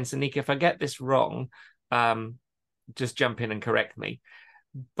again, Sanika, if I get this wrong, just jump in and correct me.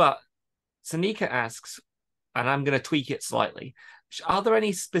 But Sanika asks, and I'm going to tweak it slightly, are there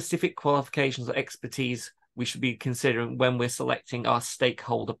any specific qualifications or expertise we should be considering when we're selecting our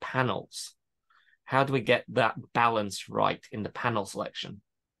stakeholder panels? How do we get that balance right in the panel selection?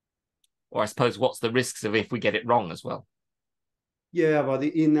 Or I suppose, what's the risks of if we get it wrong as well? Yeah, but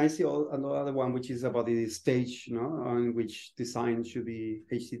I see another one, which is about the stage, on which design should be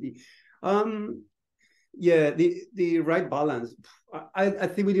HCD. Yeah, the right balance. I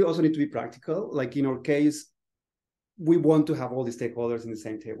think we also need to be practical. Like in our case, we want to have all the stakeholders in the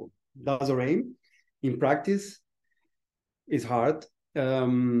same table. That's our aim. In practice, it's hard.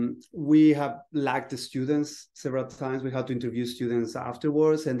 We have lacked the students several times. We had to interview students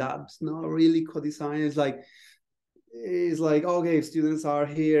afterwards, and that's not really co-design. It's like, okay, students are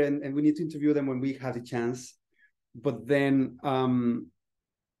here and we need to interview them when we have the chance. But then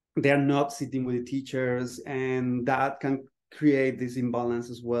they're not sitting with the teachers, and that can create this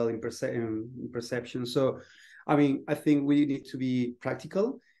imbalance as well in perception. So, I mean, I think we need to be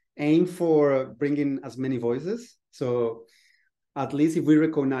practical, aim for bringing as many voices. So at least if we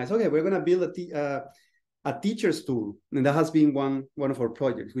recognize, okay, we're going to build a teacher's tool, and that has been one of our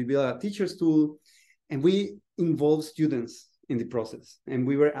projects. We build a teacher's tool, and we involve students in the process. And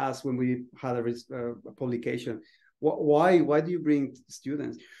we were asked when we had a publication, why do you bring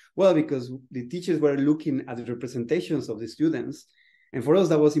students? Well, because the teachers were looking at the representations of the students. And for us,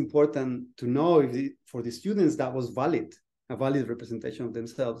 that was important to know if for the students, that was a valid representation of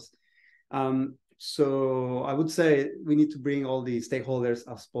themselves. So I would say we need to bring all the stakeholders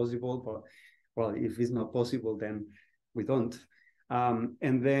as possible, but well, if it's not possible, then we don't.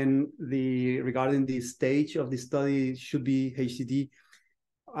 And then regarding the stage of the study should be HCD.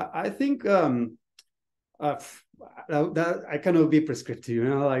 I think that I cannot be prescriptive,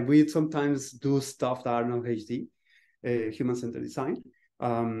 like we sometimes do stuff that are not HD, human-centered design,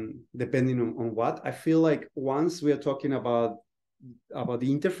 depending on what. I feel like once we are talking about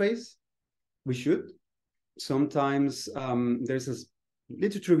the interface, we should. Sometimes there's a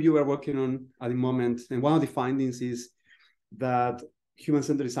literature review we're working on at the moment, and one of the findings is that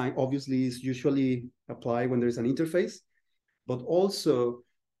human-centered design obviously is usually applied when there's an interface, but also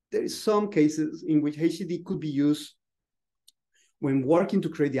there is some cases in which HCD could be used when working to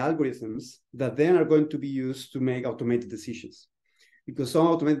create the algorithms that then are going to be used to make automated decisions. Because some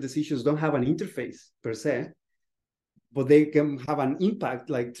automated decisions don't have an interface per se, but they can have an impact,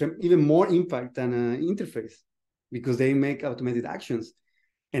 like even more impact than an interface, because they make automated actions.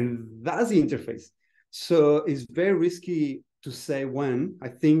 And that's the interface. So it's very risky to say when. I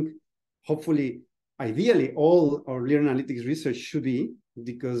think, hopefully, ideally, all our learning analytics research should be,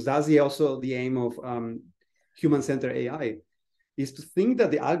 because that's also the aim of human-centered AI, is to think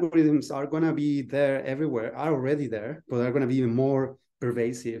that the algorithms are going to be there everywhere, are already there, but are going to be even more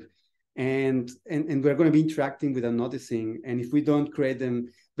pervasive. And we're going to be interacting without noticing. And if we don't create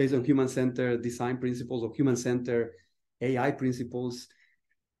them based on human-centered design principles or human-centered AI principles,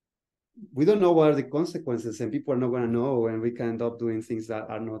 we don't know what are the consequences, and people are not going to know, and we can end up doing things that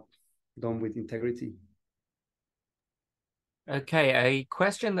are not done with integrity. Okay, a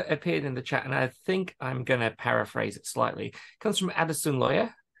question that appeared in the chat, and I think I'm going to paraphrase it slightly, comes from Addison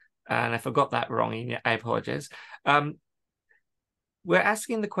Lawyer, and if I got that wrong, I apologize. We're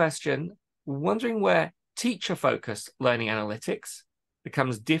asking the question, wondering where teacher-focused learning analytics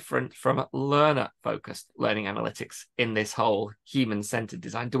becomes different from learner-focused learning analytics in this whole human-centered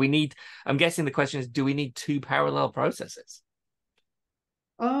design. Do we need, I'm guessing the question is, do we need two parallel processes?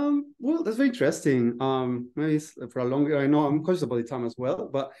 Well, that's very interesting. Maybe it's for a longer, I know I'm conscious about the time as well,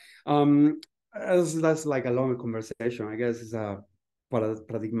 but that's like a longer conversation. I guess it's a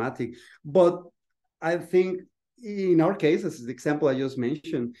paradigmatic, but I think in our case, as the example I just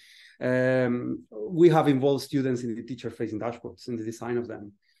mentioned, we have involved students in the teacher-facing dashboards, in the design of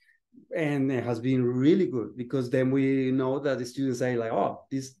them. And it has been really good, because then we know that the students say like, oh,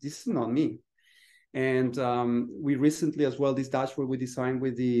 this is not me. And we recently as well, this dashboard we designed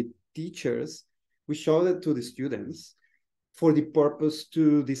with the teachers, we showed it to the students for the purpose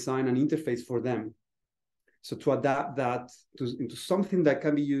to design an interface for them. So to adapt that into something that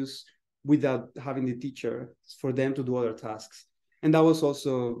can be used without having the teacher, for them to do other tasks. And that was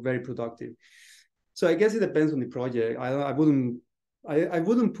also very productive. So I guess it depends on the project. I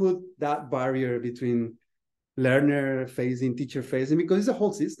wouldn't put that barrier between learner facing, teacher facing, because it's a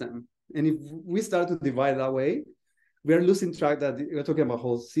whole system. And if we start to divide that way, we are losing track that we're talking about a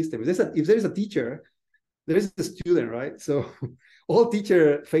whole system. If there is a teacher, there is a student, right? So all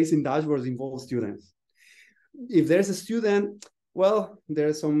teacher-facing dashboards involve students. If there's a student, well, there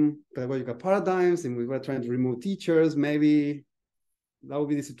are some pedagogical paradigms, and we were trying to remove teachers. Maybe that would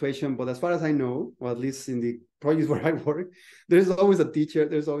be the situation. But as far as I know, or at least in the projects where I work, there's always a teacher,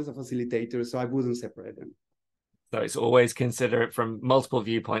 there's always a facilitator, so I wouldn't separate them. So it's always consider it from multiple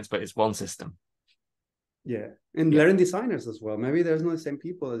viewpoints, but it's one system. Yeah, and learning designers as well. Maybe there's not the same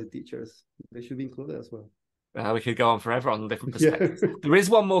people as the teachers. They should be included as well. We could go on forever on different perspectives. Yeah. There is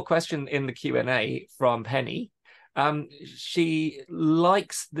one more question in the Q&A from Penny. She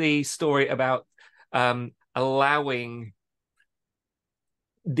likes the story about allowing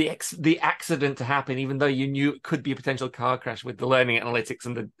the accident to happen, even though you knew it could be a potential car crash, with the learning analytics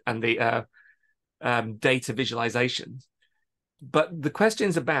and the data visualization. But the question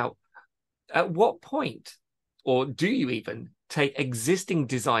is about, at what point, or do you even take existing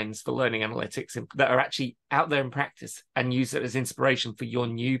designs for learning analytics that are actually out there in practice and use it as inspiration for your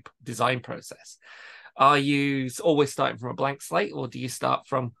new design process? Are you always starting from a blank slate, or do you start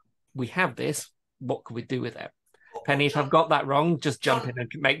from, we have this, what can we do with it? Penny, if I've got that wrong, just jump in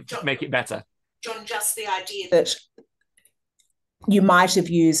and make it better. John, just the idea that you might have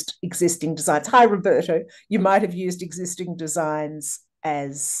used existing designs. Hi, Roberto. You might have used existing designs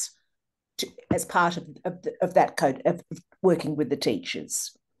as part of that code of working with the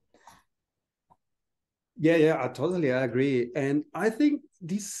teachers. Yeah, I totally agree. And I think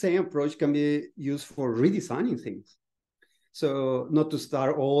this same approach can be used for redesigning things. So not to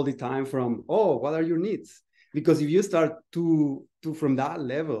start all the time from, oh, what are your needs? Because if you start to from that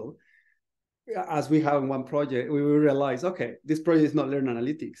level, as we have in one project, we will realize, okay, this project is not learn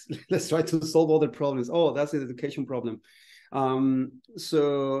analytics. Let's try to solve other problems. Oh, that's an education problem.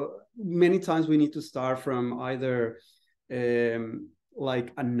 So many times we need to start from either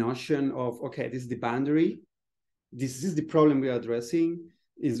like a notion of, okay, this is the boundary. This is the problem we are addressing,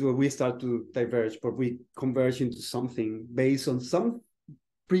 is where we start to diverge, but we converge into something based on some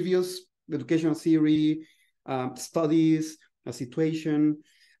previous educational theory, studies, a situation.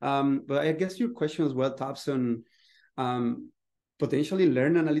 But I guess your question as well taps on potentially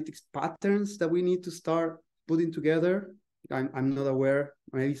learn analytics patterns that we need to start putting together. I'm not aware.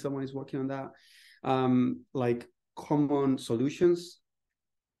 Maybe someone is working on that. Like common solutions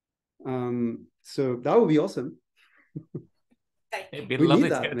So that would be awesome. It'd be We lovely need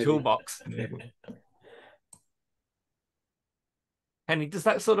to that, get a maybe. toolbox. Henry, does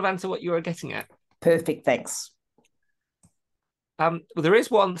that sort of answer what you were getting at? Perfect, thanks. Well, there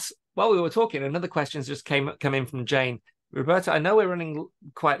is one, while we were talking, another question just come in from Jane. Roberto, I know we're running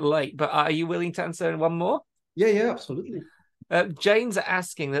quite late, but are you willing to answer one more? Yeah, absolutely. Jane's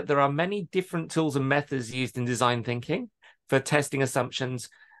asking that there are many different tools and methods used in design thinking for testing assumptions,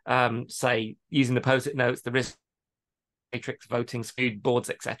 say using the post-it notes, the risk matrix, voting, food boards,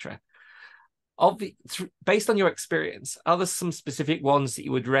 etc. Based on your experience, are there some specific ones that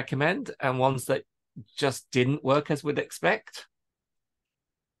you would recommend and ones that just didn't work as we'd expect?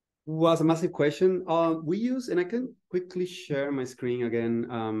 Was a massive question. We use, and I can quickly share my screen again,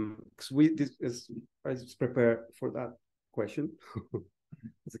 because I just prepared for that question.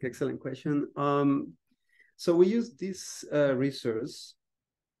 It's an excellent question. So we use this resource.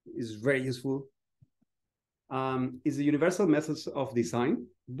 Is very useful. Is the Universal Methods of Design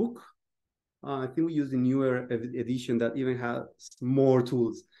book. I think we use the newer edition that even has more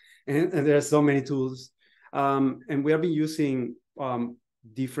tools, and there are so many tools. And we have been using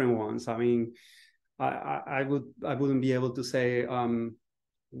different ones. I mean, I wouldn't be able to say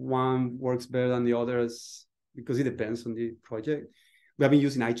one works better than the others because it depends on the project. We have been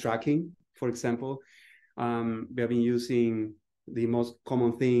using eye tracking, for example. We have been using the most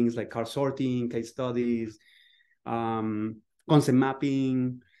common things like card sorting, case studies, concept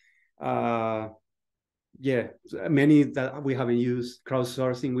mapping. Yeah, many that we haven't used.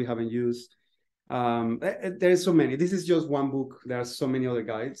 Crowdsourcing we haven't used. There's so many. This is just one book. There are so many other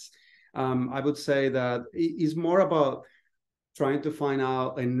guides. I would say that it's more about trying to find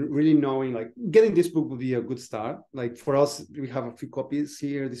out and really knowing, like getting this book would be a good start. Like for us, we have a few copies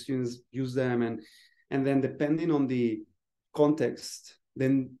here. The students use them, and then depending on the context,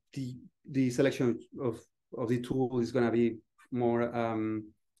 then the selection of the tool is going to be more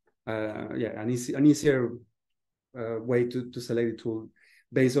an easier way to select the tool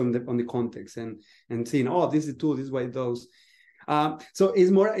based on the context and seeing, oh, this is the tool, this is what it does. So we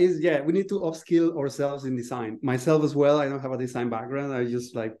need to upskill ourselves in design. Myself as well, I don't have a design background. I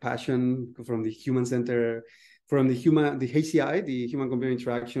just like passion from the human center, from the HCI, the human computer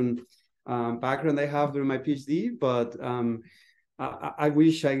interaction background I have during my PhD, but I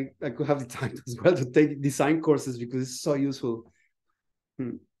wish I could have the time as well to take design courses because it's so useful.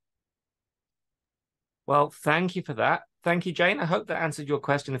 Well, thank you for that. Thank you, Jane. I hope that answered your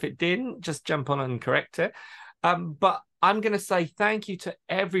question. If it didn't, just jump on and correct it. But I'm going to say thank you to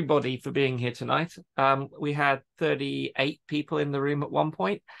everybody for being here tonight. We had 38 people in the room at one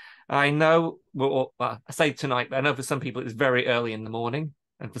point. I know, well, I say tonight, but I know for some people it's very early in the morning,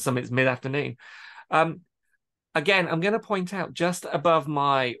 and for some it's mid-afternoon. Again, I'm going to point out just above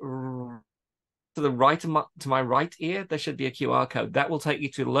to the right to my right ear, there should be a QR code. That will take you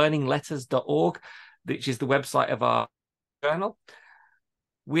to learningletters.org, which is the website of our journal.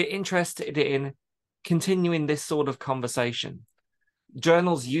 We're interested in continuing this sort of conversation.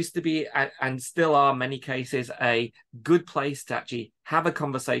 Journals used to be, and still are in many cases, a good place to actually have a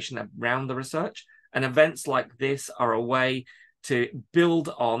conversation around the research. And events like this are a way to build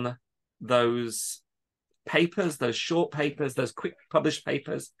on those papers, those short papers, those quick published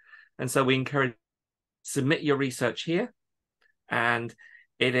papers. And so we encourage, submit your research here. And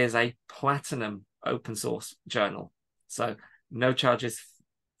it is a platinum open source journal. So no charges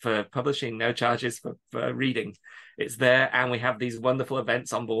for publishing, no charges for reading. It's there, and we have these wonderful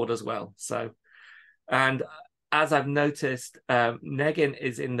events on board as well. So, and as I've noticed, Negin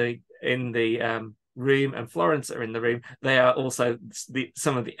is in the room, and Florence are in the room. They are also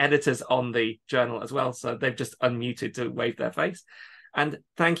some of the editors on the journal as well. So they've just unmuted to wave their face. And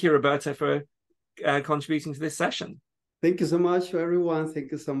thank you, Roberto, for contributing to this session. Thank you so much, everyone.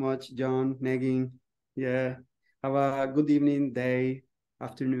 Thank you so much, John, Negin. Yeah, have a good evening, day,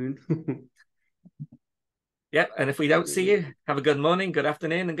 afternoon. Yeah, and if we don't see you, have a good morning, good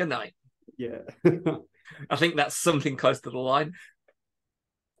afternoon, and good night. Yeah. I think that's something close to the line.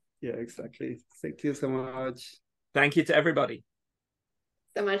 Yeah, exactly. Thank you so much. Thank you to everybody.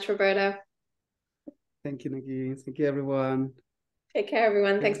 So much, Roberto. Thank you, Negin. Thank you, everyone. Take care,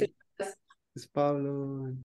 everyone. Thanks for joining us. It's Pablo.